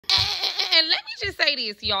me just say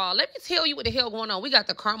this, y'all. Let me tell you what the hell going on. We got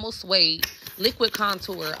the Caramel Suede Liquid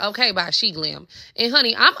Contour, okay, by SheGlam. And,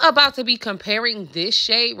 honey, I'm about to be comparing this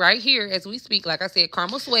shade right here as we speak, like I said,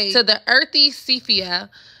 Caramel Suede, to the Earthy Sepia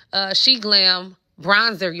SheGlam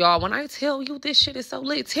bronzer, y'all. When I tell you this shit is so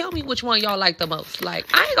lit, tell me which one y'all like the most. Like,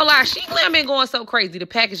 I ain't gonna lie, SheGlam been going so crazy. The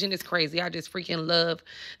packaging is crazy. I just freaking love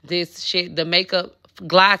this shit. The makeup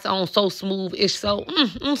glides on so smooth. It's so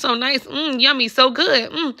so nice, yummy, so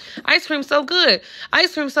good. Ice cream so good.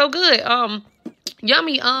 Ice cream so good.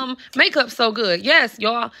 Yummy, makeup so good. Yes,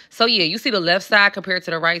 y'all. So, yeah, you see the left side compared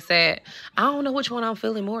to the right side. I don't know which one I'm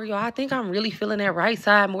feeling more, y'all. I think I'm really feeling that right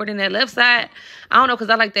side more than that left side. I don't know,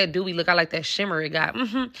 because I like that dewy look. I like that shimmer it got.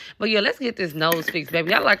 But, yeah, let's get this nose fixed,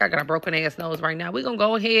 baby. I got a broken-ass nose right now. We're going to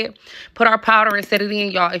go ahead, put our powder and set it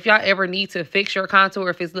in, y'all. If y'all ever need to fix your contour,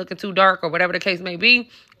 if it's looking too dark or whatever the case may be,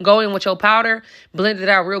 go in with your powder, blend it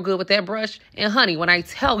out real good with that brush. And, honey, when I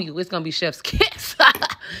tell you it's going to be chef's kiss,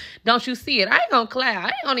 don't you see it? I ain't gonna cloud. I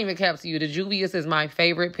ain't gonna even cap to you. The Juvia's is my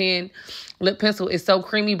favorite pen. Lip pencil is so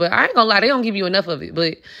creamy, but I ain't gonna lie, they don't give you enough of it.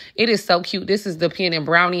 But it is so cute. This is the pen in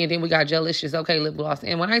brownie, and then we got Jalicious, okay, lip gloss.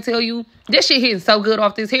 And when I tell you, this shit hitting so good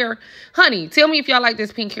off this hair, honey, tell me if y'all like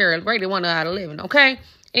this pink hair. Rated 1 out of 11, okay?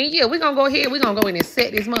 And yeah, we're gonna go ahead. We're gonna go in and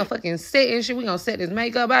set this motherfucking set and shit. We're gonna set this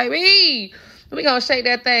makeup, baby. We're gonna shake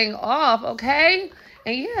that thing off, okay?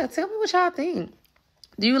 And yeah, tell me what y'all think.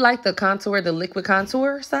 Do you like the contour, the liquid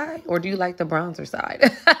contour side, or do you like the bronzer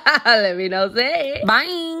side? Let me know. Say it.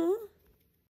 Bye.